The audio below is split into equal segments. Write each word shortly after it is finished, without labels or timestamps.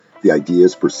The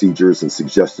ideas, procedures, and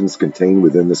suggestions contained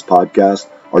within this podcast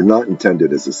are not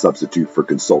intended as a substitute for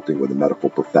consulting with a medical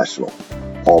professional.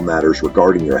 All matters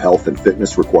regarding your health and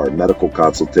fitness require medical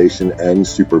consultation and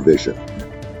supervision.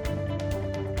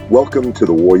 Welcome to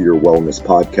the Warrior Wellness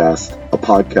Podcast, a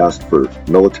podcast for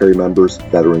military members,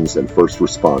 veterans, and first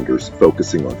responders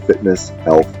focusing on fitness,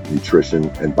 health, nutrition,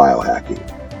 and biohacking.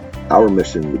 Our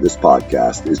mission with this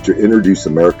podcast is to introduce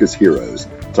America's heroes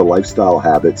to lifestyle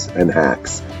habits and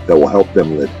hacks that will help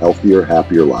them live healthier,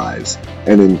 happier lives,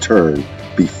 and in turn,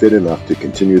 be fit enough to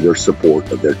continue their support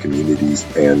of their communities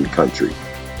and country.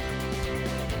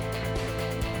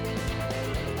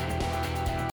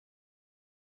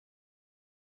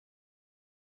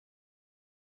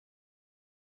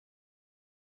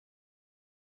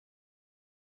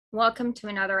 Welcome to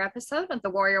another episode of the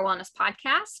Warrior Wellness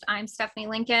Podcast. I'm Stephanie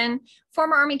Lincoln,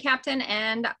 former Army captain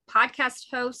and podcast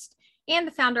host, and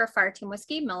the founder of Fireteam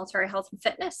Whiskey, Military Health and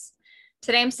Fitness.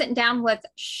 Today, I'm sitting down with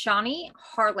Shawnee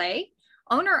Harley,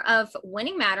 owner of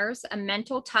Winning Matters, a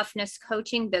mental toughness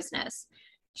coaching business.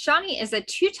 Shawnee is a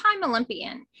two-time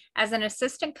Olympian as an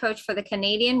assistant coach for the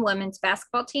Canadian women's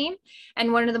basketball team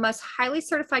and one of the most highly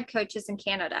certified coaches in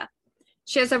Canada.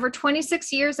 She has over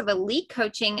 26 years of elite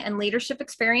coaching and leadership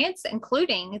experience,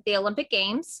 including the Olympic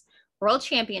Games, World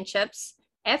Championships,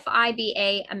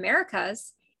 FIBA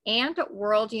Americas, and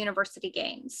World University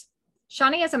Games.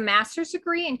 Shawnee has a master's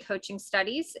degree in coaching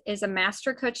studies, is a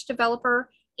master coach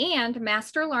developer, and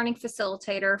master learning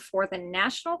facilitator for the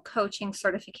National Coaching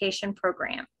Certification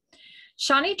Program.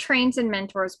 Shawnee trains and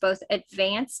mentors both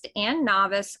advanced and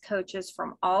novice coaches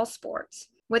from all sports.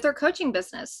 With her coaching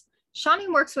business, Shawnee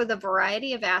works with a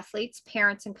variety of athletes,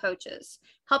 parents, and coaches,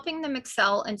 helping them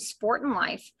excel in sport and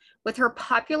life with her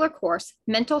popular course,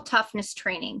 Mental Toughness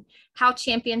Training, How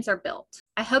Champions Are Built.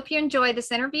 I hope you enjoy this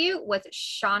interview with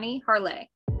Shawnee Harley.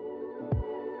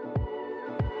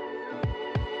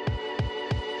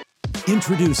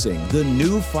 Introducing the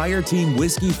new Fireteam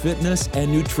Whiskey Fitness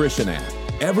and Nutrition app.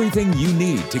 Everything you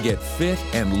need to get fit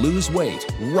and lose weight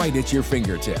right at your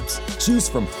fingertips. Choose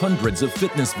from hundreds of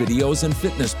fitness videos and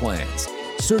fitness plans.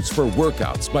 Search for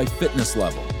workouts by fitness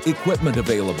level, equipment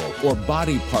available, or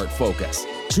body part focus.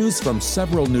 Choose from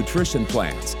several nutrition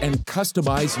plans and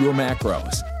customize your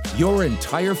macros. Your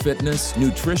entire fitness,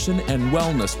 nutrition, and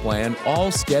wellness plan all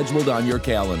scheduled on your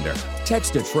calendar.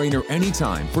 Text a trainer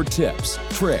anytime for tips,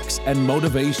 tricks, and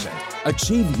motivation.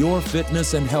 Achieve your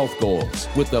fitness and health goals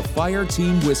with the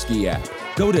Fireteam Whiskey app.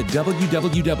 Go to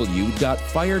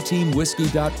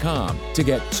www.fireteamwhiskey.com to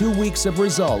get 2 weeks of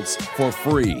results for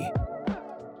free.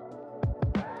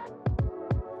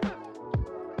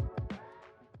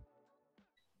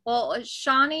 Well,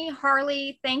 Shawnee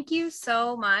Harley, thank you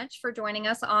so much for joining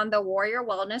us on the Warrior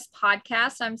Wellness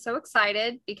Podcast. I'm so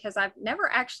excited because I've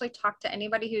never actually talked to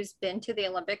anybody who's been to the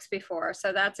Olympics before.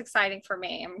 So that's exciting for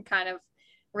me. I'm kind of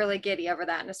really giddy over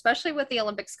that, and especially with the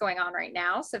Olympics going on right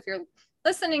now. So if you're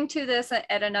listening to this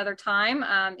at another time,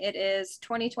 it is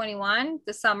 2021,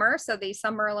 the summer. So the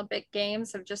Summer Olympic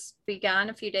Games have just begun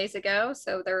a few days ago.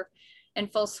 So they're in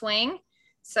full swing.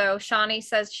 So Shawnee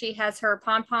says she has her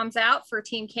pom-poms out for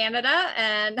Team Canada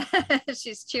and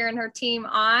she's cheering her team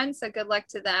on. So good luck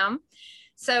to them.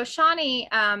 So Shawnee,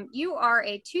 you are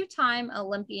a two-time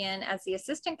Olympian as the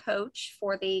assistant coach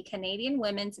for the Canadian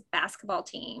women's basketball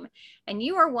team, and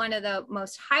you are one of the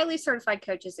most highly certified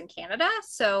coaches in Canada.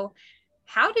 So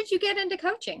how did you get into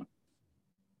coaching?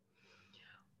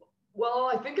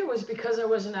 Well, I think it was because I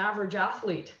was an average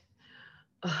athlete.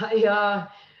 I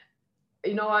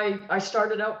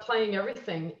started out playing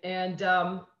everything, and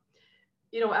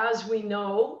as we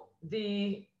know,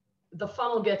 the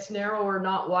funnel gets narrower,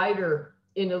 not wider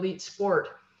in elite sport.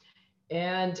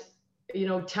 And,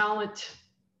 talent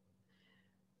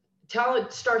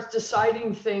starts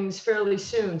deciding things fairly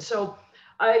soon. So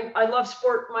I love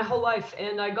sport my whole life,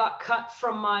 and I got cut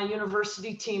from my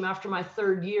university team after my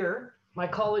third year, my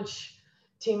college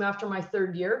team after my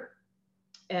third year.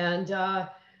 And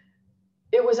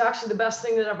it was actually the best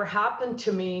thing that ever happened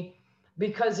to me,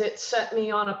 because it set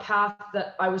me on a path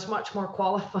that I was much more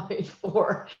qualified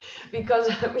for, because,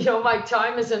 my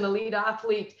time as an elite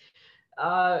athlete,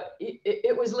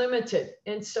 it was limited.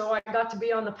 And so I got to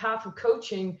be on the path of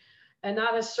coaching, and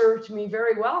that has served me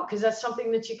very well, because that's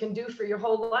something that you can do for your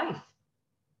whole life.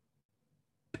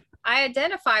 I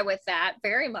identify with that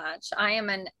very much. I am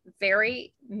a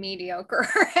very mediocre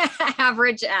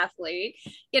average athlete.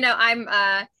 I'm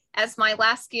as my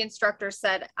last ski instructor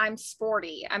said, I'm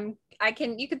sporty.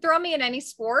 You could throw me in any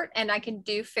sport and I can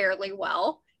do fairly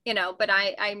well, but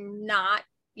I'm not,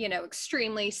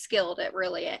 extremely skilled at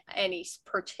really any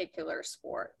particular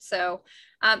sport. So,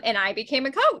 and I became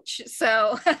a coach.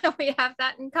 So we have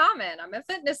that in common. I'm a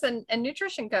fitness and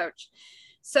nutrition coach.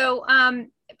 So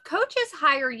coaches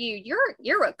hire you.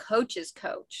 You're a coach's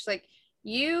coach. Like,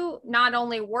 you not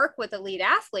only work with elite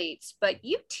athletes, but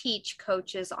you teach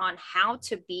coaches on how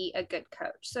to be a good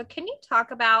coach. So can you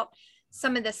talk about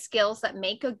some of the skills that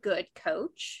make a good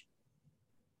coach?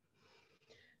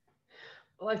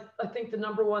 Well, I think the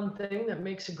number one thing that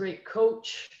makes a great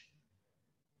coach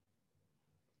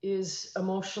is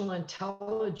emotional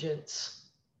intelligence.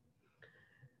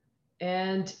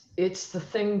 And it's the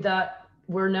thing that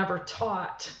we're never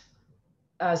taught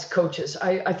as coaches.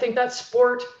 I think that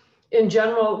sport in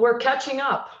general, we're catching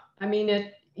up. I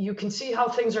mean, you can see how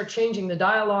things are changing. The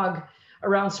dialogue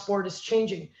around sport is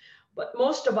changing. But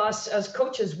most of us as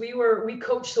coaches, we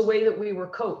coached the way that we were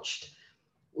coached.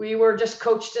 We were just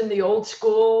coached in the old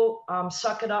school,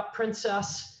 suck it up,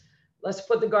 princess. Let's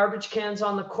put the garbage cans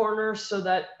on the corner so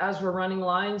that as we're running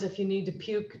lines, if you need to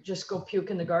puke, just go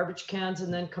puke in the garbage cans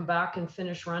and then come back and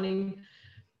finish running.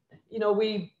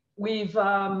 We've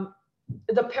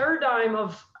the paradigm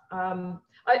of,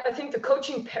 I think the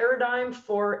coaching paradigm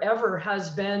forever has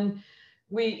been,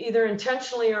 we either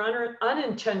intentionally or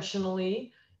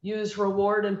unintentionally use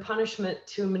reward and punishment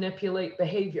to manipulate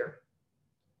behavior.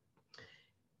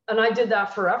 And I did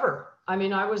that forever. I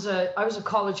mean, I was a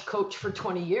college coach for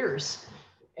 20 years.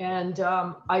 And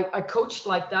I coached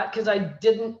like that because I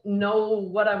didn't know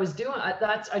what I was doing.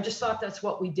 I just thought that's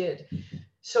what we did.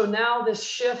 So now this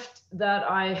shift that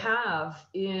I have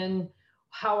in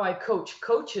how I coach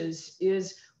coaches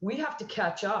is we have to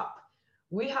catch up.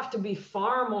 We have to be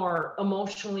far more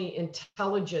emotionally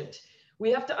intelligent.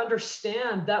 We have to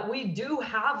understand that we do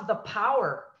have the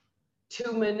power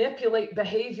to manipulate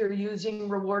behavior using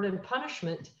reward and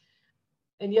punishment.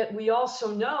 And yet we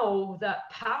also know that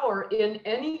power in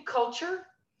any culture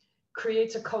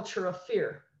creates a culture of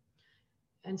fear.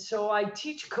 And so I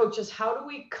teach coaches, how do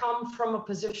we come from a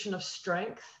position of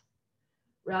strength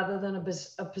rather than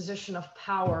a position of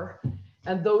power?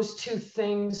 And those two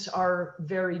things are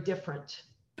very different.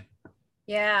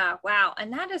 Yeah, wow.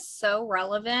 And that is so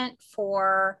relevant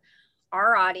for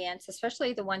our audience,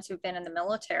 especially the ones who've been in the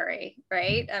military,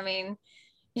 right? I mean,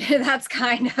 that's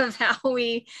kind of how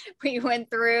we went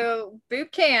through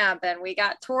boot camp, and we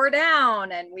got tore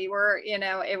down, and we were,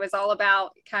 it was all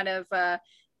about kind of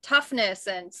toughness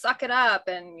and suck it up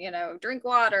and, drink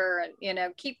water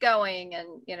and, keep going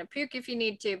and, puke if you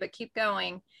need to, but keep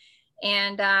going.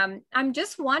 And I'm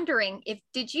just wondering,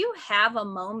 did you have a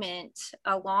moment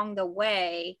along the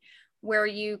way where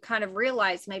you kind of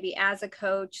realized, maybe as a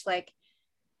coach, like,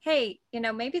 hey,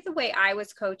 maybe the way I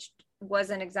was coached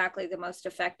wasn't exactly the most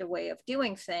effective way of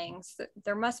doing things.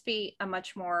 There must be a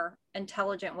much more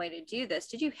intelligent way to do this.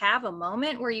 Did you have a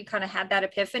moment where you kind of had that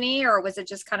epiphany, or was it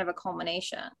just kind of a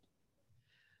culmination?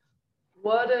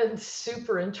 What a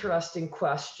super interesting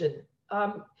question.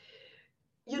 Do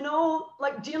you know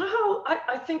how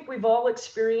I think we've all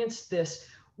experienced this?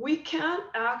 We can't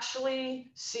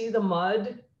actually see the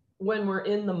mud when we're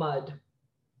in the mud.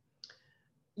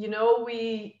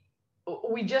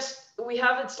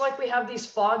 It's like we have these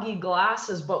foggy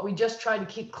glasses, but we just try to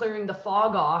keep clearing the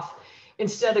fog off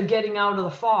instead of getting out of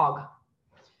the fog.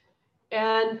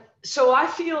 And so I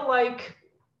feel like,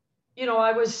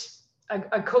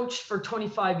 I coached for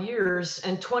 25 years,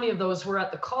 and 20 of those were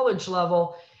at the college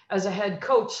level as a head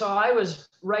coach. So I was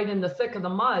right in the thick of the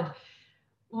mud.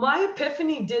 My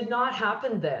epiphany did not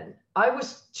happen then. I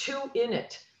was too in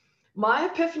it. My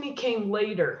epiphany came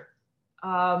later,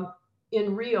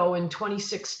 in Rio in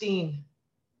 2016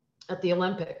 at the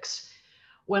Olympics,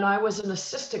 when I was an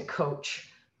assistant coach.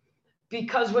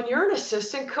 Because when you're an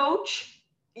assistant coach,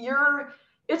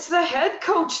 it's the head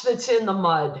coach that's in the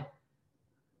mud.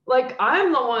 Like,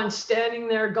 I'm the one standing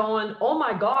there going, oh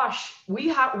my gosh,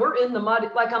 we're in the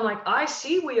mud. Like, I'm like, I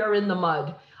see we are in the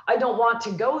mud. I don't want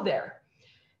to go there.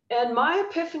 And my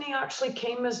epiphany actually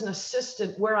came as an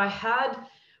assistant, where I had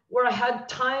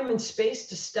time and space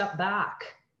to step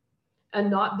back and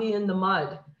not be in the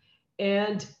mud.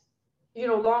 And,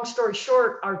 long story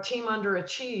short, our team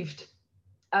underachieved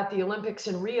at the Olympics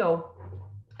in Rio.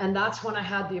 And that's when I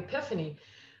had the epiphany,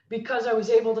 because I was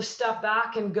able to step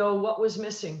back and go, what was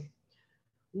missing?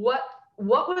 What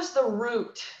was the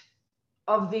root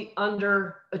of the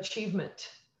underachievement?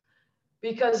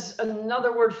 Because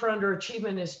another word for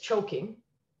underachievement is choking.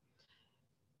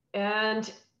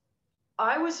 And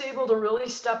I was able to really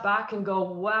step back and go,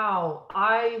 wow,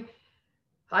 I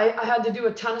had to do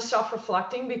a ton of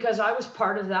self-reflecting, because I was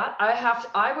part of that. I have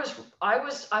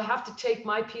to take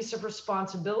my piece of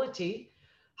responsibility.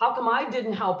 How come I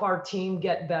didn't help our team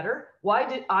get better?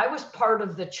 I was part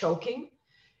of the choking.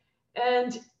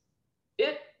 And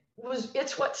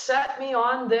it's what set me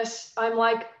on this. I'm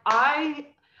like, I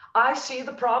see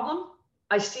the problem.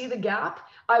 I see the gap.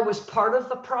 I was part of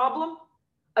the problem.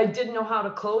 I didn't know how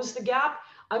to close the gap.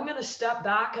 I'm going to step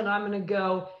back and I'm going to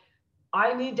go,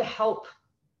 I need to help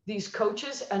these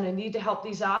coaches and I need to help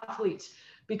these athletes,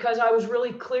 because I was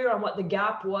really clear on what the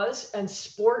gap was, and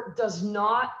sport does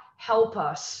not help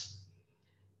us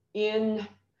in,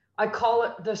 I call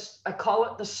it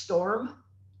the storm.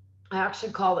 I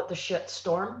actually call it the shit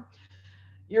storm.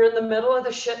 You're in the middle of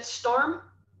the shit storm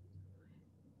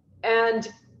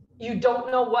and you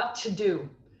don't know what to do.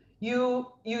 You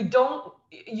know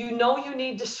you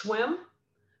need to swim,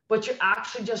 but you're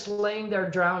actually just laying there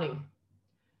drowning.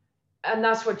 And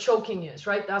that's what choking is,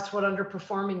 right? That's what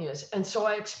underperforming is. And so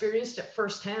I experienced it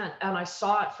firsthand, and I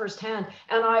saw it firsthand,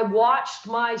 and I watched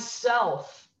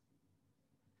myself.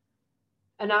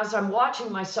 And as I'm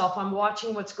watching myself, I'm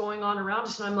watching what's going on around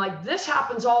us. And I'm like, this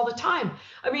happens all the time.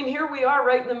 I mean, here we are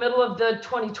right in the middle of the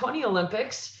 2020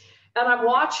 Olympics, and I'm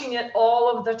watching it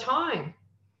all of the time.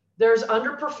 There's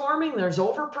underperforming, there's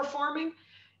overperforming.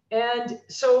 And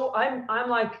so I'm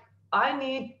like,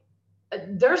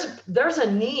 there's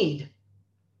a need.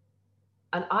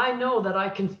 And I know that I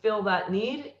can fill that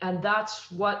need. And that's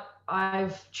what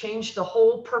I've changed. The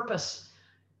whole purpose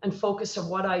and focus of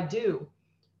what I do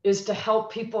is to help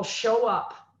people show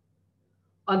up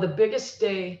on the biggest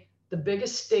day, the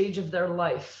biggest stage of their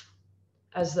life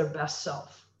as their best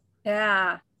self.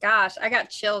 Yeah, gosh, I got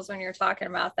chills when you're talking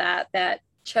about that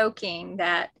choking,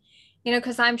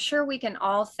 because I'm sure we can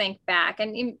all think back,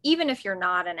 and even if you're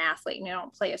not an athlete and you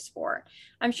don't play a sport,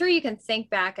 I'm sure you can think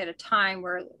back at a time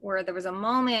where there was a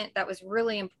moment that was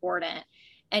really important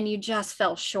and you just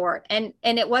fell short. And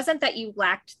it wasn't that you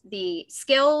lacked the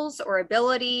skills or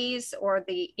abilities or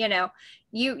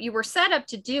you were set up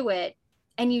to do it,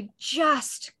 and you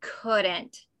just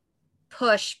couldn't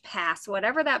push past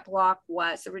whatever that block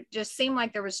was. It just seemed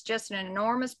like there was just an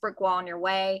enormous brick wall in your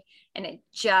way, and it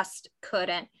just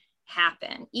couldn't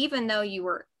happen, even though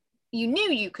you knew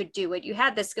you could do it. You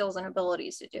had the skills and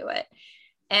abilities to do it.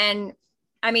 And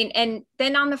I mean, and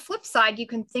then on the flip side, you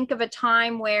can think of a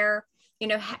time where,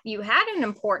 you had an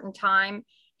important time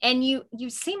and you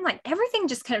seemed like everything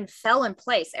just kind of fell in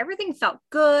place. Everything felt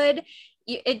good.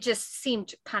 It just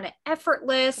seemed kind of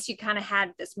effortless. You kind of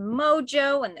had this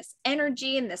mojo and this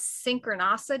energy and this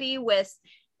synchronicity with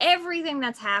everything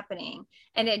that's happening.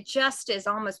 And it just is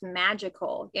almost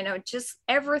magical. Just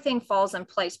everything falls in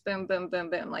place. Boom, boom,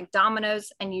 boom, boom, like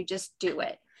dominoes, and you just do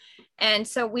it. And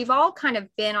so we've all kind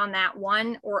of been on that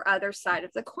one or other side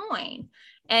of the coin.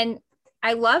 And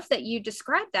I love that you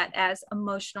described that as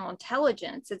emotional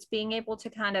intelligence. It's being able to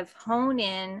kind of hone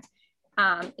in.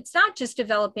 It's not just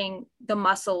developing the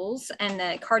muscles and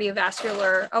the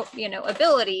cardiovascular,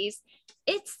 abilities.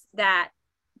 It's that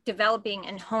developing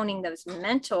and honing those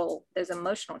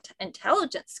emotional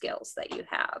intelligence skills that you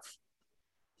have.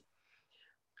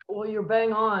 Well, you're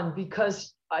bang on,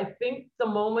 because I think the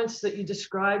moments that you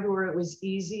described where it was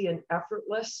easy and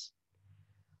effortless,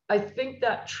 I think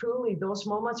that truly those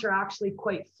moments are actually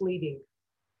quite fleeting.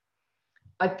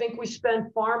 I think we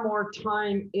spend far more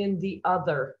time in the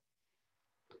other.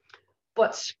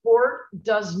 But sport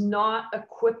does not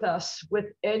equip us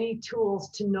with any tools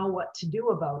to know what to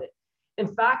do about it.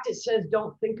 In fact, it says,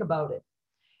 don't think about it.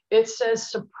 It says,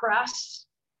 suppress,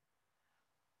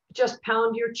 just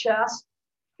pound your chest,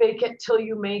 fake it till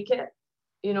you make it.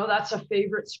 That's a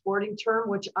favorite sporting term,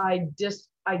 which I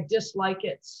dislike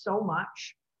it so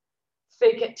much.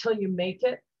 Fake it till you make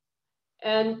it.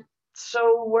 And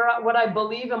so what I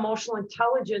believe emotional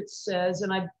intelligence says,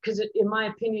 because in my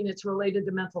opinion, it's related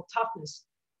to mental toughness.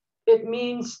 It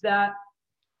means that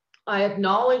I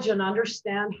acknowledge and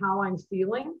understand how I'm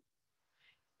feeling,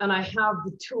 and I have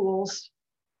the tools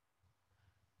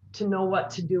to know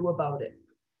what to do about it.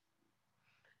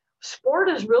 Sport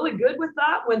is really good with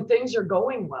that when things are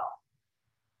going well.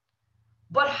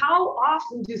 But how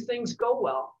often do things go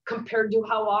well compared to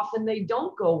how often they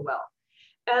don't go well?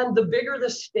 And the bigger the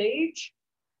stage,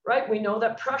 right, we know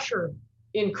that pressure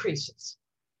increases.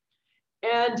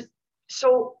 And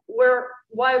so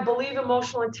why I believe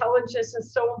emotional intelligence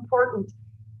is so important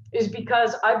is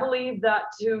because I believe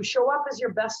that to show up as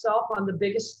your best self on the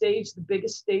biggest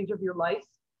stage of your life,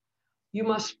 you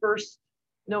must first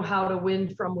know how to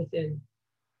win from within.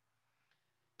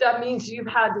 That means you've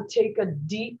had to take a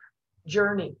deep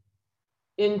journey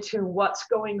into what's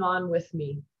going on with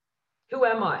me. Who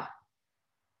am I?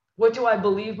 What do I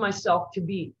believe myself to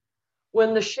be?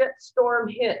 When the shit storm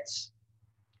hits,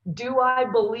 do I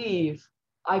believe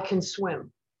I can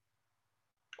swim?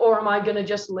 Or am I going to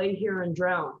just lay here and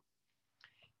drown?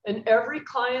 And every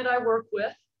client I work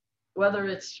with, whether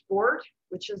it's sport,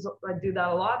 which is, I do that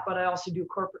a lot, but I also do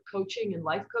corporate coaching and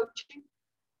life coaching.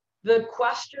 The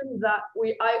question that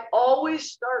I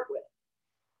always start with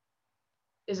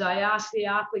is I ask the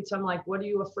athletes, I'm like, what are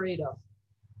you afraid of?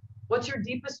 What's your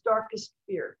deepest, darkest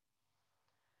fear?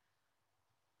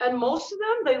 And most of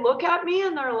them, they look at me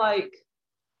and they're like,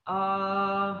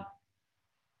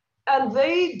 and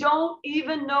they don't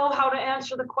even know how to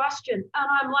answer the question. And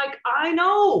I'm like, I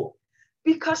know,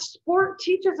 because sport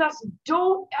teaches us,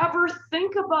 don't ever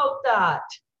think about that.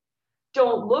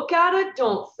 Don't look at it.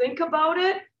 Don't think about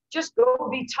it. Just go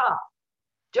be tough.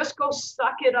 Just go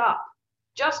suck it up.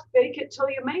 Just fake it till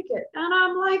you make it. And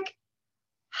I'm like,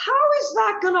 how is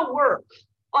that going to work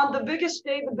on the biggest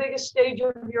day, the biggest stage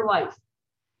of your life?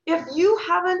 If you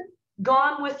haven't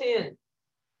gone within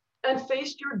and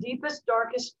faced your deepest,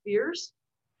 darkest fears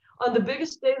on the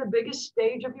biggest day, the biggest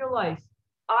stage of your life,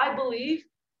 I believe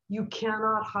you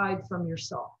cannot hide from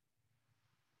yourself.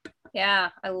 Yeah,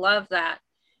 I love that.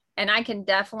 And I can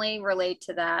definitely relate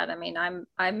to that. I mean,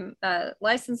 I'm a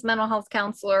licensed mental health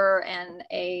counselor and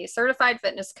a certified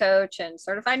fitness coach and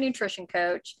certified nutrition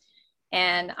coach.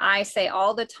 And I say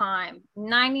all the time,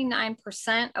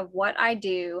 99% of what I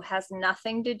do has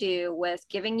nothing to do with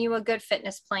giving you a good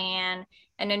fitness plan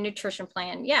and a nutrition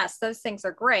plan. Yes, those things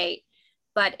are great,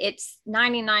 but it's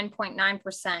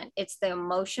 99.9%. It's the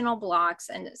emotional blocks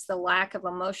and it's the lack of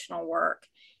emotional work.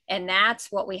 And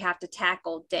that's what we have to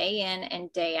tackle day in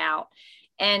and day out.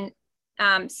 And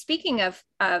speaking of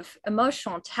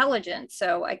emotional intelligence,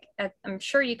 so I'm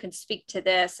sure you can speak to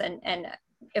this. And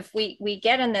if we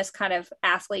get in this kind of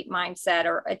athlete mindset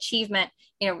or achievement,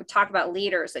 we talk about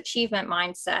leaders, achievement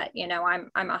mindset,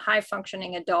 I'm a high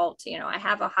functioning adult, I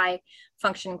have a high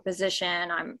functioning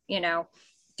position. I'm,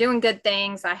 doing good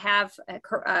things. I have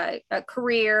a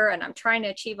career and I'm trying to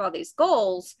achieve all these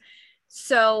goals.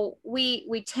 So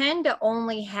we tend to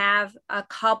only have a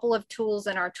couple of tools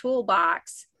in our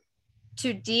toolbox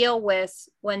to deal with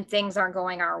when things aren't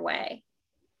going our way.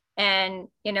 And,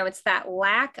 it's that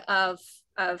lack of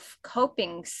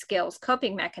coping skills,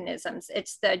 coping mechanisms.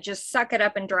 It's the just suck it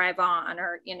up and drive on,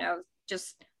 or,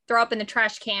 just throw up in the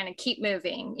trash can and keep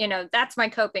moving. That's my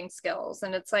coping skills.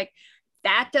 And it's like,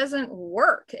 that doesn't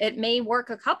work. It may work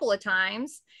a couple of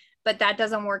times, but that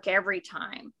doesn't work every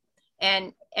time.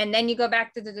 And then you go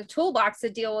back to the toolbox to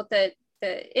deal with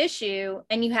the issue,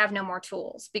 and you have no more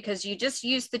tools because you just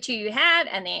used the two you had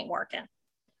and they ain't working.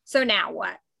 So now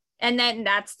what? And then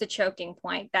that's the choking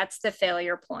point. That's the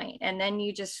failure point. And then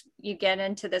you get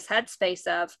into this headspace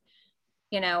of,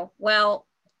 well,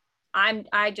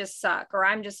 I just suck, or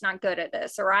I'm just not good at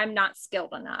this, or I'm not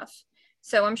skilled enough.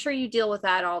 So I'm sure you deal with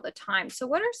that all the time. So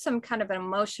what are some kind of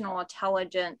emotional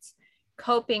intelligence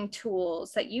coping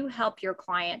tools that you help your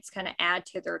clients kind of add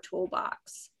to their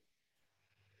toolbox?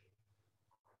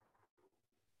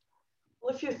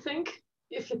 Well, if you think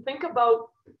about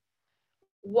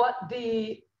what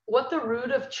the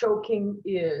root of choking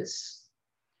is,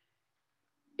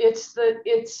 it's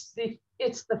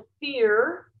the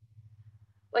fear,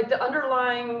 like the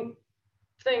underlying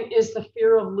thing is the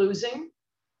fear of losing.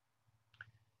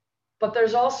 But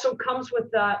there's also comes with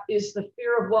that is the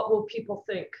fear of what will people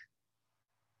think.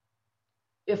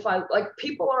 If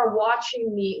people are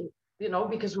watching me,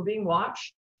 because we're being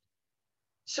watched.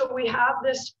 So we have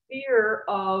this fear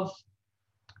of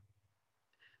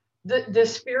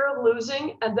this fear of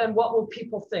losing, and then what will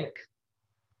people think?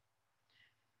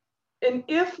 And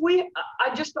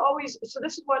so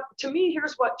this is what, to me,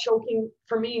 here's what choking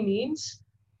for me means.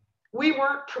 We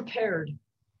weren't prepared.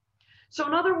 So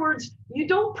in other words, you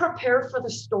don't prepare for the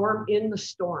storm in the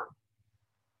storm.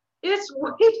 It's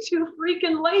way too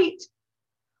freaking late.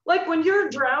 Like when you're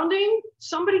drowning,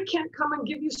 somebody can't come and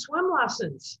give you swim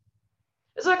lessons.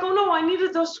 It's like, oh no, I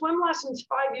needed those swim lessons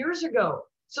 5 years ago.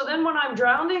 So then when I'm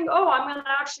drowning, I'm going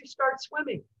to actually start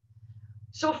swimming.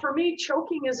 So for me,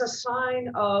 choking is a sign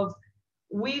of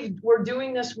we're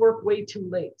doing this work way too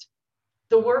late.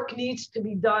 The work needs to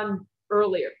be done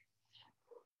earlier.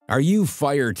 Are you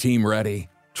fire team ready?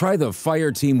 Try the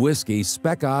Fire Team Whiskey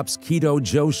Spec Ops Keto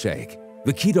Joe Shake.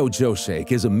 The Keto Joe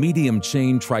Shake is a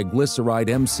medium-chain triglyceride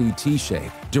MCT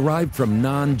shake derived from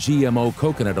non-GMO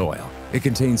coconut oil. It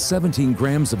contains 17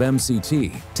 grams of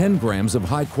MCT, 10 grams of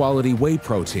high-quality whey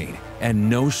protein, and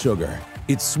no sugar.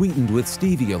 It's sweetened with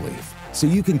stevia leaf, so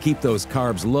you can keep those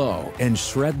carbs low and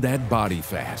shred that body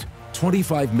fat.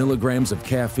 25 milligrams of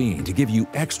caffeine to give you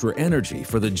extra energy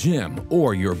for the gym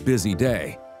or your busy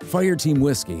day. Fireteam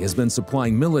Whiskey has been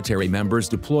supplying military members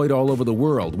deployed all over the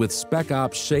world with Spec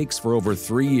Ops shakes for over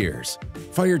 3 years.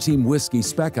 Fireteam Whiskey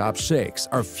Spec Ops shakes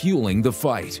are fueling the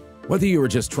fight. Whether you are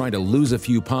just trying to lose a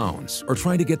few pounds or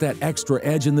trying to get that extra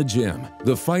edge in the gym,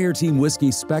 the Fireteam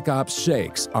Whiskey Spec Ops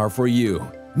shakes are for you.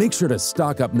 Make sure to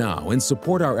stock up now and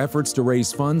support our efforts to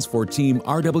raise funds for Team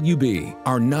RWB,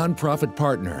 our nonprofit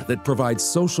partner that provides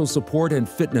social support and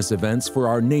fitness events for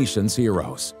our nation's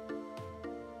heroes.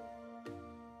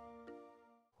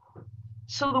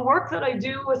 So the work that I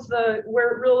do with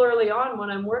real early on when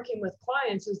I'm working with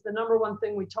clients is the number one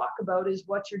thing we talk about is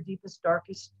what's your deepest,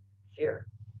 darkest fear.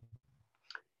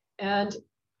 And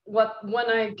when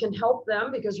I can help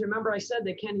them, because remember I said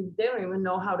they don't even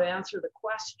know how to answer the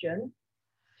question.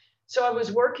 So I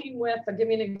was working with, I'll give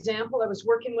you an example. I was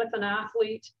working with an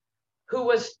athlete who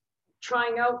was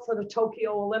trying out for the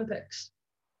Tokyo Olympics.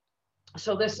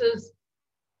 So this is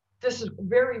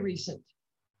very recent.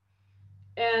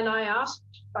 And I asked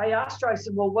her, I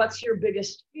said, well, what's your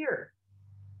biggest fear?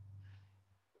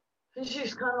 And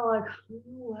she's kind of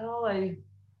like,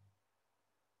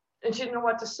 and she didn't know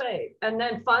what to say. And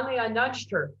then finally I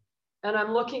nudged her and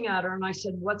I'm looking at her and I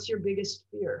said, what's your biggest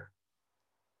fear?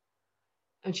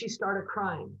 And she started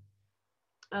crying.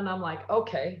 And I'm like,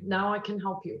 okay, now I can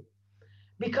help you.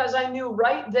 Because I knew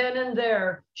right then and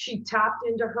there, she tapped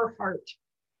into her heart.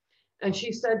 And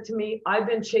she said to me, I've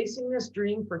been chasing this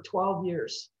dream for 12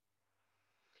 years.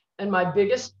 And my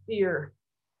biggest fear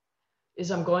is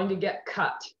I'm going to get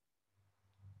cut.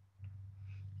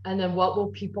 And then what will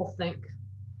people think?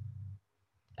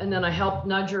 And then I helped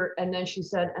nudge her. And then she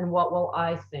said, and what will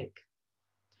I think?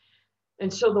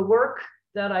 And so the work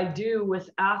that I do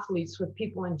with athletes, with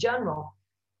people in general,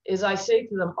 is I say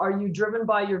to them, are you driven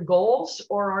by your goals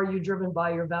or are you driven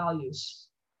by your values?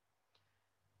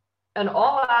 And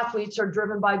all athletes are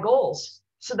driven by goals.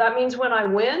 So that means when I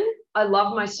win, I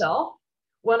love myself.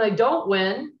 When I don't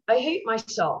win, I hate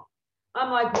myself.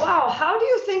 I'm like, wow, how do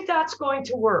you think that's going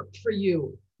to work for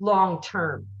you long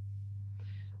term?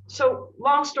 So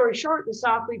long story short, this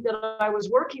athlete that I was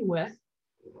working with,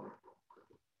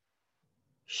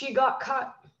 she got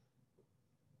cut.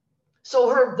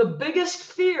 So the biggest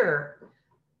fear,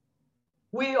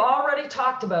 we already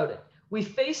talked about it. We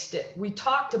faced it. We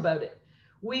talked about it.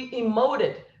 We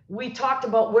emoted. We talked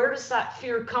about where does that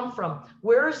fear come from?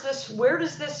 Where did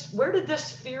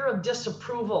this fear of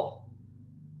disapproval,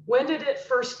 when did it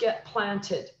first get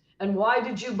planted? And why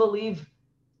did you believe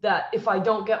that if I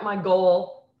don't get my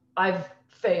goal, I've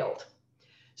failed?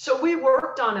 So we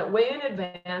worked on it way in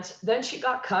advance. Then she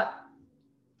got cut.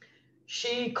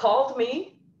 She called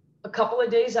me a couple of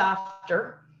days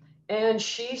after, and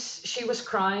she was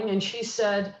crying, and she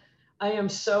said, I am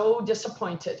so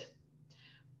disappointed.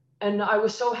 And I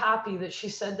was so happy that she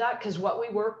said that, because what we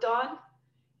worked on,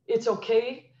 it's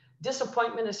okay.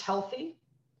 Disappointment is healthy.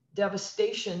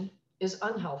 Devastation is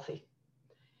unhealthy.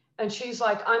 And she's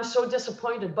like, I'm so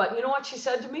disappointed. But you know what she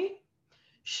said to me?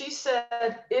 She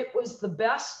said, it was the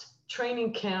best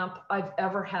training camp I've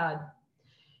ever had.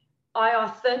 I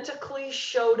authentically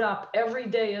showed up every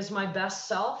day as my best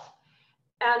self.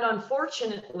 And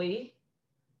unfortunately,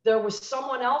 there was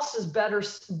someone else's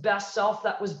best self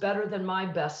that was better than my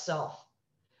best self.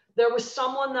 There was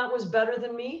someone that was better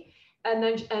than me.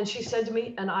 And she said to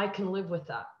me, and I can live with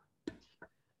that.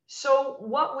 So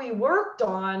what we worked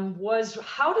on was,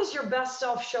 how does your best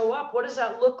self show up? What does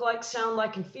that look like, sound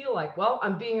like, and feel like? Well,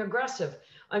 I'm being aggressive.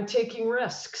 I'm taking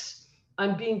risks.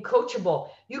 I'm being coachable.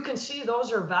 You can see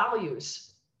those are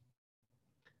values.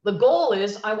 The goal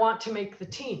is I want to make the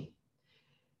team.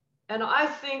 And I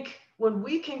think when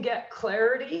we can get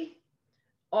clarity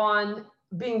on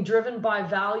being driven by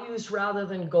values rather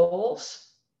than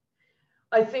goals,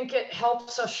 I think it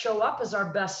helps us show up as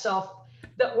our best self,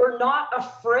 that we're not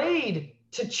afraid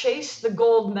to chase the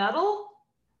gold medal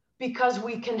because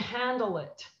we can handle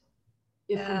it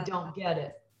if we don't get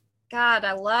it. God,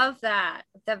 I love that.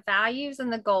 The values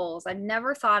and the goals. I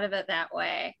never thought of it that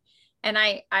way. And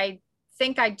I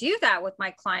think I do that with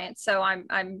my clients. So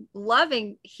I'm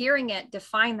loving hearing it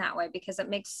defined that way, because it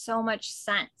makes so much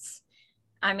sense.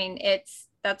 I mean,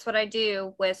 that's what I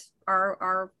do with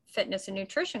our fitness and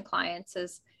nutrition clients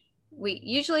is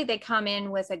they come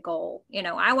in with a goal.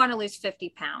 I want to lose 50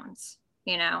 pounds,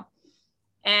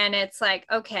 and it's like,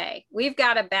 okay, we've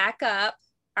got to back up.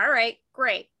 All right,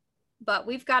 great. But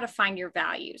we've got to find your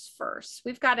values first.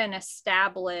 We've got to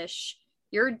establish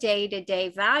your day-to-day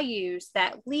values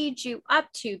that lead you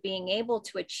up to being able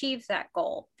to achieve that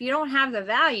goal. If you don't have the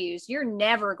values, you're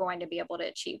never going to be able to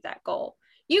achieve that goal.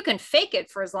 You can fake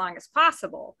it for as long as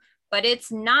possible, but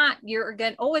it's not, you're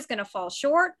always going to fall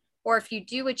short. Or if you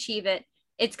do achieve it,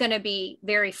 it's going to be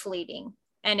very fleeting,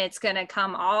 and it's going to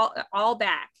come all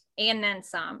back and then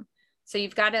some. So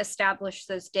you've got to establish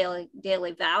those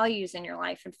daily values in your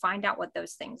life and find out what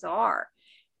those things are.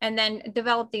 And then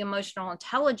develop the emotional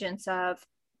intelligence of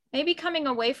maybe coming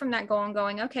away from that goal and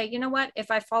going, okay, you know what? If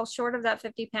I fall short of that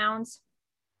 50 pounds,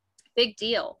 big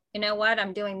deal. You know what?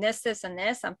 I'm doing this, this, and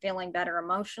this. I'm feeling better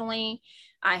emotionally.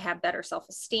 I have better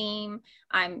self-esteem.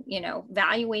 I'm,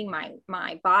 valuing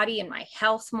my body and my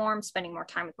health more. I'm spending more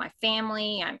time with my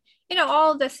family. I'm,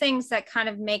 all of the things that kind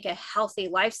of make a healthy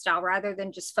lifestyle rather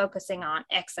than just focusing on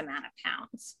X amount of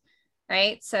pounds.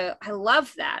 Right. So I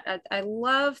love that. I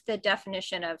love the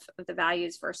definition of the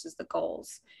values versus the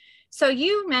goals. So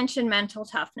you mentioned mental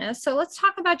toughness. So let's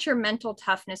talk about your mental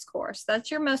toughness course. That's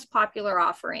your most popular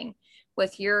offering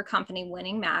with your company,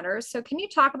 Winning Matters. So can you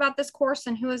talk about this course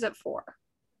and who is it for?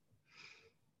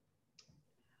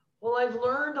 Well, I've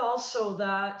learned also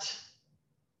that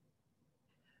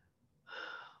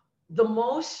the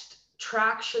most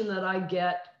traction that I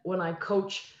get when I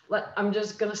coach, I'm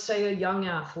just going to say a young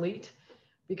athlete,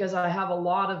 because I have a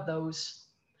lot of those.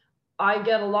 I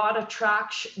get a lot of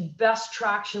best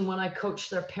traction when I coach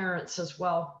their parents as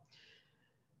well,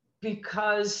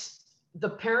 because the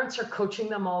parents are coaching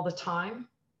them all the time,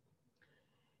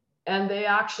 and they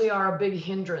actually are a big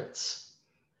hindrance.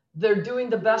 They're doing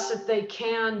the best that they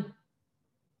can,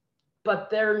 but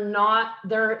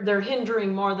they're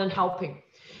hindering more than helping.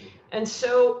 And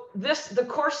so the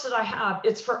course that I have,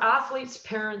 it's for athletes,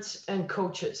 parents, and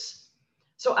coaches.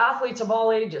 So athletes of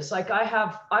all ages. Like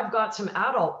I've got some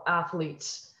adult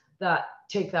athletes that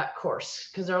take that course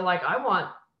because they're like, I'm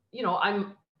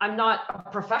not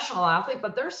a professional athlete,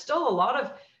 but there's still a lot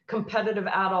of competitive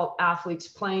adult athletes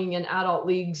playing in adult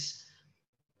leagues.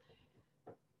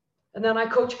 And then I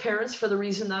coach parents for the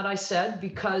reason that I said,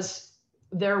 because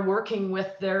they're working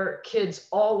with their kids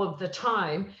all of the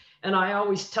time. And I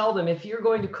always tell them, if you're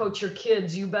going to coach your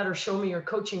kids, you better show me your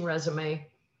coaching resume.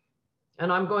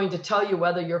 And I'm going to tell you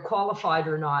whether you're qualified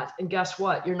or not. And guess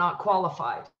what? You're not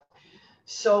qualified.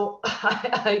 So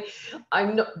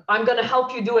I'm going to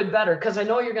help you do it better, because I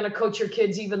know you're going to coach your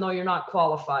kids even though you're not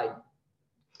qualified.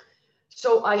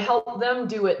 So I help them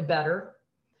do it better.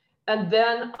 And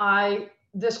then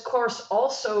this course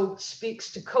also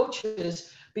speaks to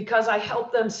coaches, because I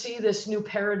help them see this new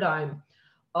paradigm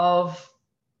of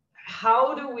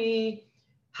how do we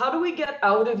get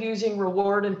out of using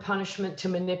reward and punishment to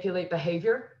manipulate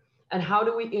behavior? And how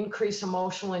do we increase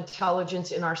emotional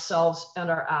intelligence in ourselves and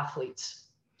our athletes?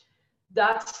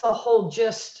 That's the whole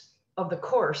gist of the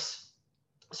course.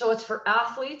 So it's for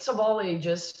athletes of all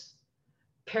ages,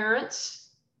 parents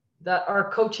that are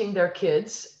coaching their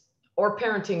kids or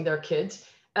parenting their kids,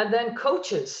 and then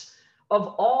coaches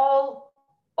of all,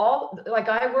 like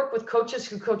I work with coaches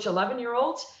who coach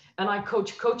 11-year-olds, and I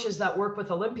coach coaches that work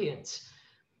with Olympians.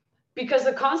 Because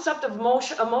the concept of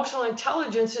emotional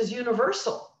intelligence is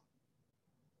universal.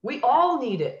 We all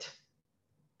need it.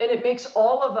 And it makes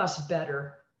all of us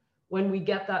better when we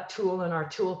get that tool in our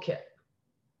toolkit.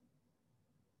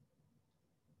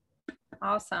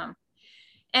 Awesome.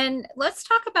 And let's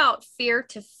talk about Fear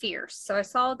to Fierce. So I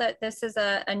saw that this is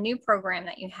a new program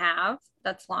that you have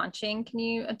that's launching. Can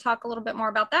you talk a little bit more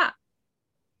about that?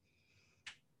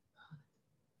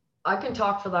 I can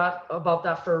talk about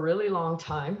that for a really long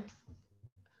time.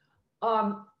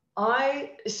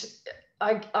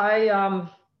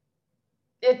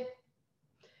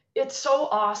 It's so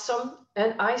awesome.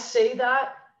 And I say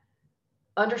that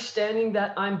understanding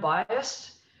that I'm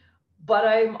biased, but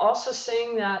I'm also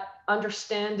saying that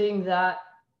understanding that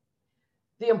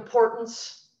the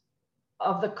importance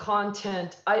of the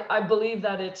content, I believe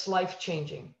that it's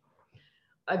life-changing.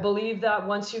 I believe that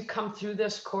once you come through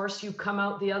this course, you come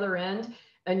out the other end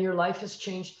and your life has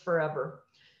changed forever.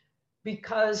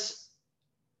 Because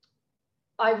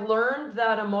I've learned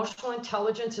that emotional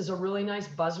intelligence is a really nice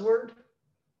buzzword,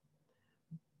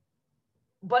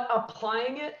 but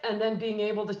applying it and then being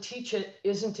able to teach it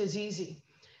isn't as easy.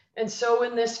 And so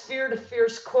in this Fear to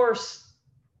Fierce course,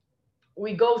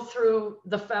 we go through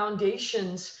the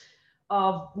foundations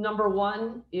of, number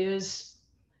one is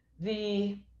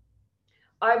I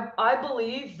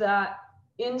believe that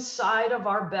inside of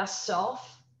our best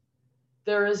self,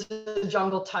 there is a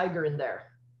jungle tiger in there,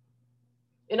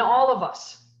 in all of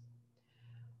us.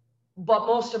 But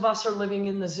most of us are living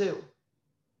in the zoo.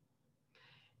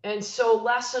 And so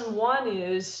lesson one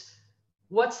is,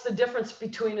 what's the difference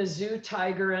between a zoo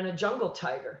tiger and a jungle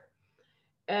tiger?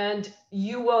 And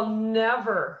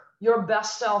your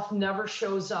best self never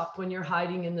shows up when you're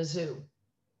hiding in the zoo.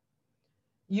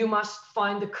 You must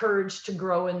find the courage to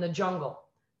grow in the jungle.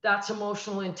 That's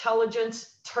emotional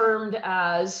intelligence, termed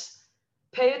as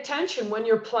pay attention. When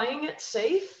you're playing it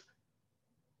safe,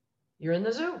 you're in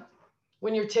the zoo.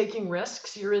 When you're taking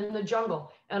risks, you're in the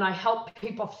jungle. And I help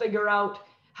people figure out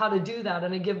how to do that,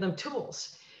 and I give them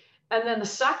tools. And then the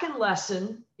second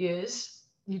lesson is,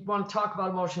 you want to talk about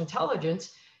emotional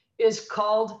intelligence, is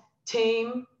called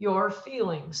tame your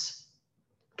feelings.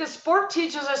 Because sport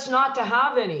teaches us not to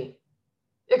have any,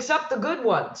 except the good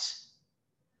ones.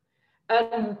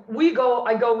 And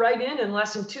I go right in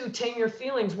lesson 2, tame your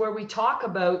feelings, where we talk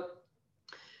about,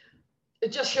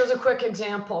 here's a quick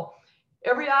example.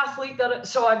 Every athlete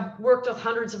so I've worked with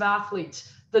hundreds of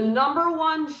athletes. The number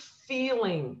one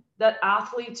feeling that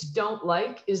athletes don't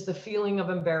like is the feeling of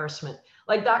embarrassment.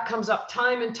 Like that comes up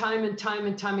time and time and time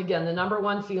and time again. The number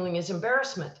one feeling is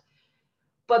embarrassment.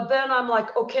 But then I'm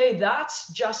like, okay,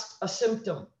 that's just a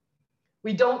symptom.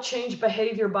 We don't change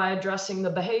behavior by addressing the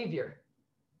behavior.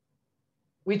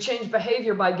 We change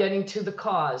behavior by getting to the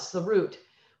cause, the root.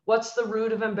 What's the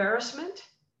root of embarrassment?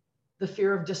 The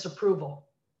fear of disapproval.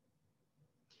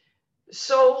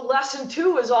 So lesson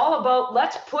 2 is all about,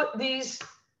 let's put these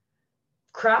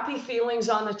crappy feelings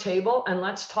on the table and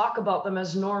let's talk about them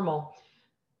as normal,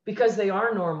 because they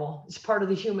are normal. It's part of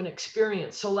the human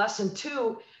experience. So lesson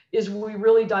 2 is we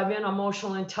really dive in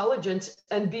emotional intelligence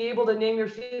and be able to name your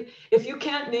feelings. If you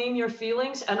can't name your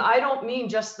feelings, and I don't mean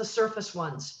just the surface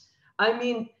ones, I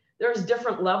mean, there's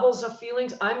different levels of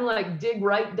feelings. I'm like, dig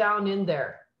right down in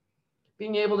there,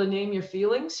 being able to name your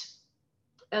feelings.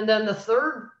 And then the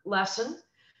third lesson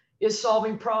is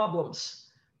solving problems.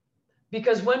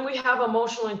 Because when we have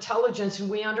emotional intelligence and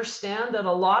we understand that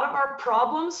a lot of our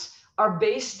problems are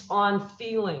based on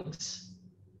feelings.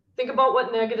 Think about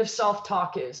what negative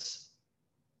self-talk is.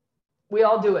 We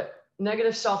all do it.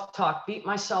 Negative self-talk, beat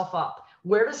myself up.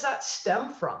 Where does that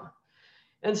stem from?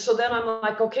 And so then I'm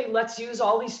like, okay, let's use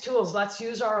all these tools. Let's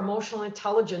use our emotional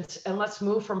intelligence and let's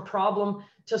move from problem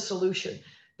to solution.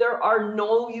 There are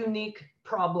no unique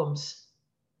problems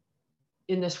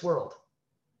in this world.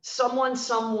 Someone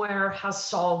somewhere has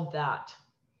solved that.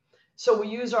 So we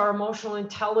use our emotional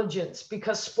intelligence,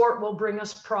 because sport will bring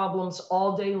us problems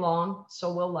all day long.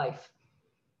 So will life.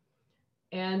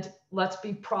 And let's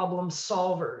be problem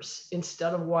solvers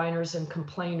instead of whiners and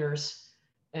complainers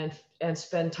and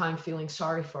spend time feeling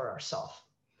sorry for ourselves.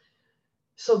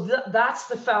 So that's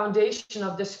the foundation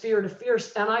of this fear to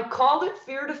fierce. And I called it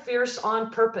fear to fierce on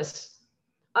purpose.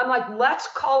 I'm like, let's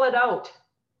call it out.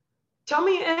 Tell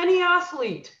me any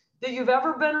athlete that you've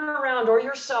ever been around, or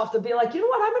yourself, to be like, you know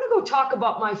what, I'm going to go talk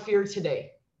about my fear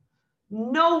today.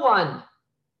 No one.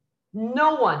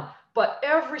 But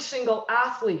every single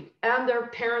athlete and their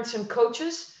parents and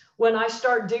coaches, when I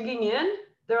start digging in,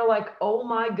 they're like, oh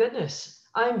my goodness,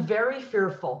 I'm very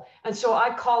fearful. And so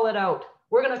I call it out.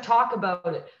 We're going to talk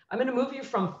about it. I'm going to move you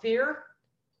from fear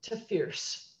to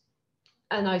fierce.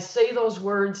 And I say those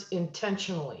words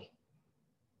intentionally.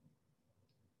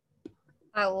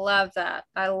 I love that.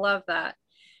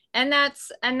 And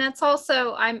that's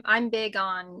also, I'm big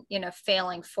on,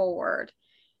 failing forward.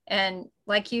 And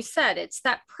like you said, it's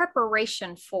that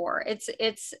preparation for,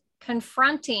 it's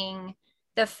confronting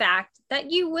the fact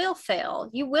that you will fail,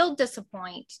 you will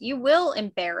disappoint, you will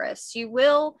embarrass, you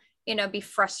will, be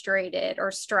frustrated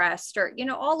or stressed, or,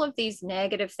 all of these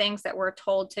negative things that we're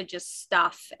told to just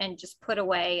stuff and just put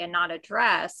away and not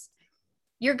address.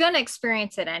 You're going to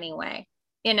experience it anyway.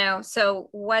 So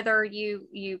whether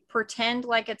you pretend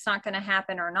like it's not going to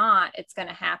happen or not, it's going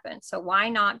to happen. So why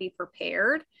not be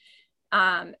prepared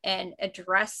and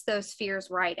address those fears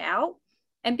right out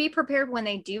and be prepared when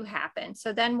they do happen.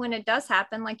 So then when it does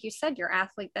happen, like you said, your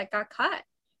athlete that got cut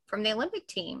from the Olympic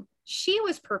team, she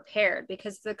was prepared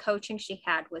because of the coaching she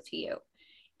had with you.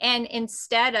 And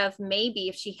instead of, maybe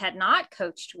if she had not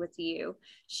coached with you,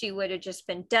 she would have just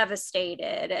been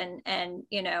devastated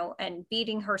and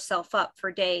beating herself up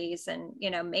for days and,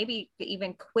 maybe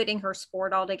even quitting her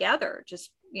sport altogether,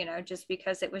 just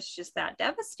because it was just that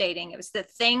devastating. It was the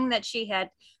thing that she had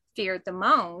feared the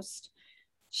most.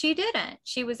 She didn't.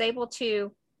 She was able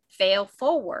to fail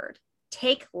forward,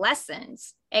 take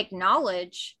lessons,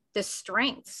 acknowledge the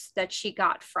strengths that she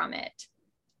got from it,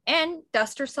 and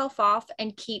dust herself off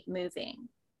and keep moving.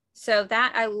 So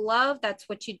that, I love, that's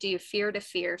what you do, fear to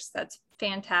fierce. That's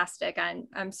fantastic.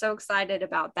 I'm so excited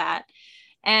about that.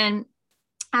 And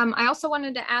I also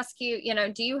wanted to ask you,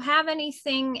 do you have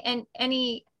anything and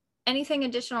anything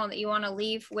additional that you want to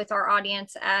leave with our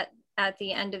audience at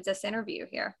the end of this interview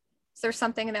here? Is there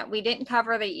something that we didn't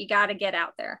cover that you got to get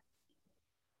out there?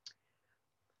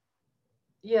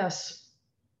 Yes.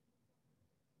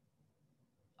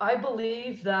 I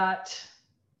believe that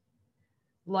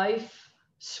life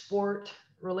sport,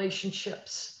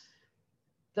 relationships,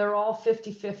 they're all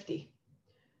 50-50,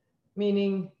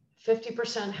 meaning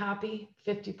 50% happy,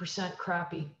 50%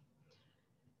 crappy.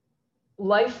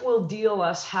 Life will deal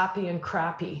us happy and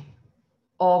crappy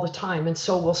all the time, and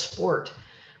so will sport.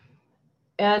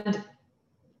 And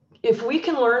if we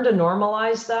can learn to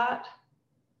normalize that,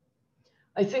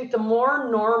 I think the more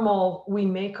normal we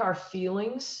make our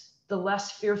feelings, the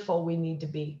less fearful we need to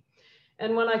be.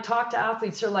 And when I talk to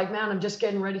athletes, they're like, man, I'm just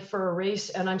getting ready for a race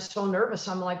and I'm so nervous.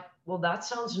 I'm like, well, that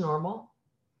sounds normal.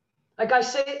 Like I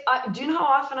say, do you know how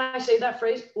often I say that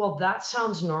phrase? Well, that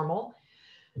sounds normal,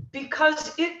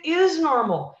 because it is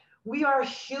normal. We are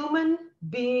human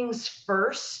beings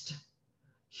first,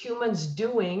 humans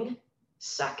doing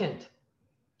second.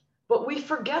 But we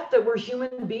forget that we're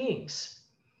human beings.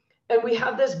 And we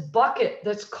have this bucket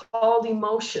that's called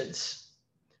emotions.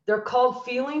 They're called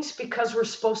feelings because we're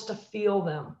supposed to feel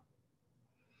them.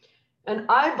 And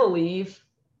I believe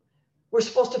we're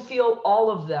supposed to feel all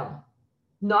of them,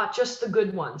 not just the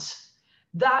good ones.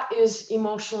 That is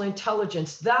emotional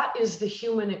intelligence. That is the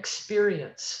human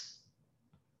experience.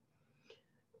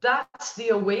 That's the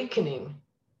awakening.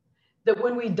 That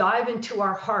when we dive into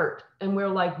our heart and we're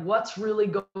like, what's really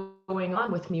going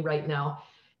on with me right now?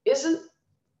 Isn't,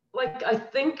 like, I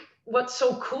think what's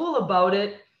so cool about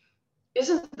it,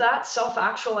 isn't that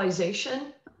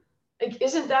self-actualization? Like,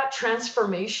 isn't that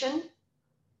transformation?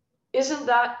 Isn't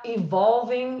that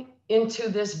evolving into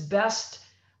this best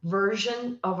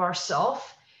version of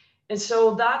ourself? And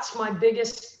so that's my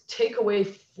biggest takeaway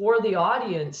for the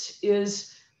audience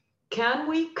is, can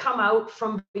we come out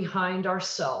from behind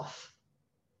ourselves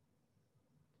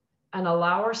and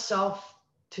allow ourselves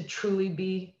to truly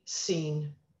be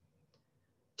seen,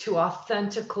 to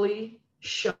authentically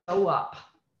show up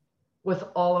with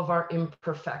all of our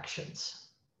imperfections?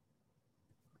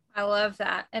 I love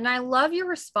that. And I love your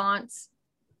response.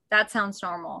 That sounds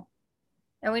normal.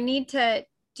 And we need to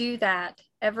do that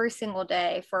every single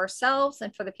day for ourselves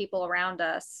and for the people around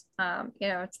us.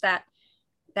 It's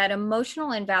that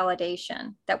emotional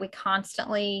invalidation that we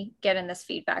constantly get in this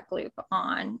feedback loop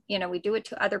on. We do it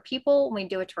to other people and we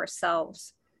do it to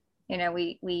ourselves.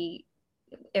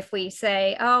 If we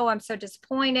say, oh, I'm so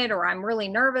disappointed, or I'm really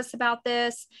nervous about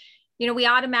this, we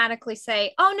automatically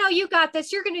say, oh no, you got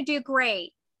this. You're going to do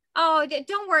great. Oh,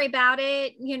 don't worry about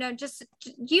it. Just,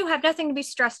 you have nothing to be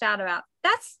stressed out about.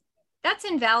 That's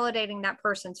invalidating that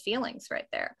person's feelings right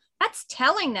there. That's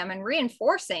telling them and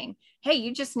reinforcing, hey,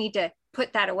 you just need to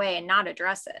put that away and not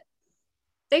address it.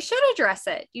 They should address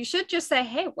it. You should just say,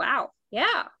 hey, wow,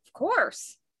 yeah, of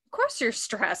course you're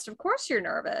stressed. Of course you're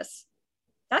nervous.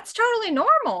 That's totally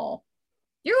normal.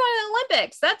 You're going to the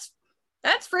Olympics. That's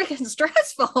freaking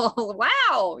stressful.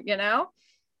 Wow.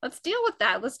 Let's deal with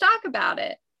that. Let's talk about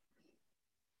it.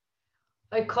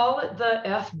 I call it the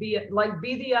FBI,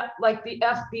 like the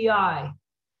FBI.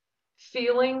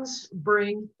 Feelings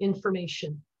bring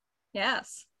information.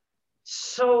 Yes.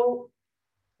 So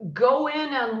go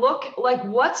in and look, like,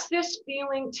 what's this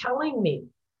feeling telling me?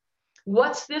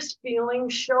 What's this feeling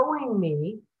showing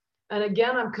me? And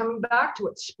again, I'm coming back to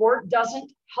it. Sport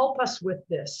doesn't help us with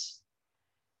this.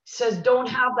 It says, don't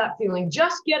have that feeling.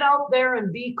 Just get out there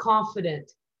and be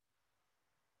confident.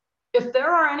 If there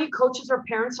are any coaches or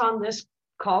parents on this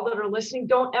call that are listening,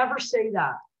 don't ever say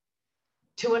that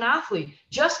to an athlete.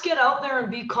 Just get out there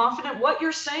and be confident. What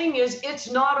you're saying is it's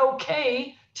not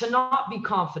okay to not be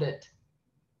confident.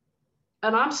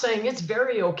 And I'm saying it's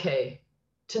very okay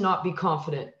to not be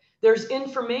confident. There's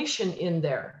information in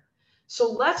there. So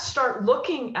let's start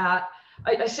looking at,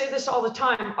 I say this all the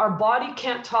time, our body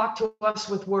can't talk to us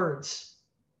with words.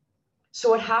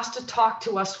 So it has to talk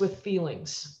to us with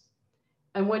feelings.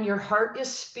 And when your heart is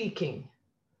speaking,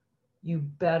 you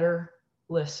better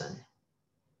listen.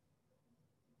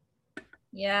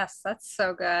 Yes, that's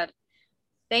so good.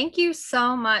 Thank you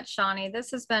so much, Shawnee.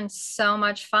 This has been so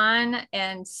much fun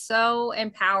and so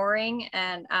empowering.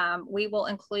 And we will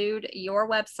include your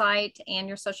website and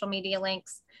your social media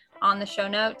links on the show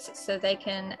notes so they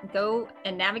can go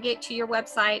and navigate to your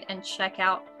website and check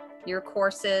out your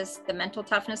courses, the Mental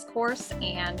Toughness course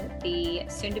and the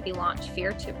soon to be launched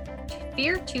Fear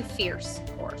to Fierce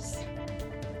course.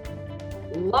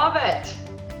 Love it.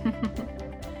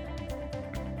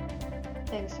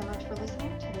 Thanks so much for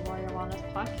listening to the Warrior Wellness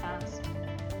Podcast.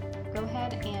 Go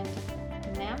ahead and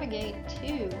navigate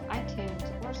to iTunes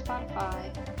or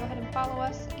Spotify. Go ahead and follow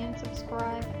us and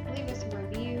subscribe. Leave us a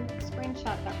review,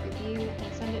 screenshot that review,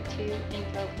 and send it to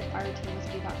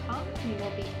info@fireteamwhiskey.com, and you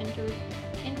will be entered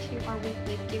into our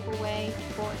weekly giveaway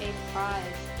for a prize.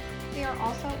 We are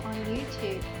also on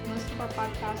YouTube. Most of our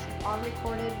podcasts are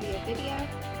recorded via video,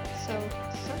 so So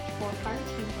search for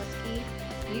Fireteam Whiskey,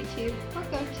 YouTube, or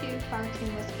go to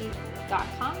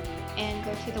fireteamwhiskey.com and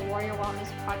go to the Warrior Wellness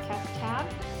Podcast tab.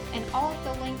 And all of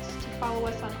the links to follow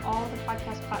us on all the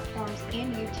podcast platforms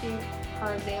and YouTube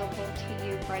are available to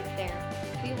you right there.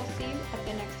 We will see you at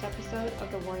the next episode of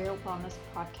the Warrior Wellness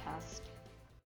Podcast.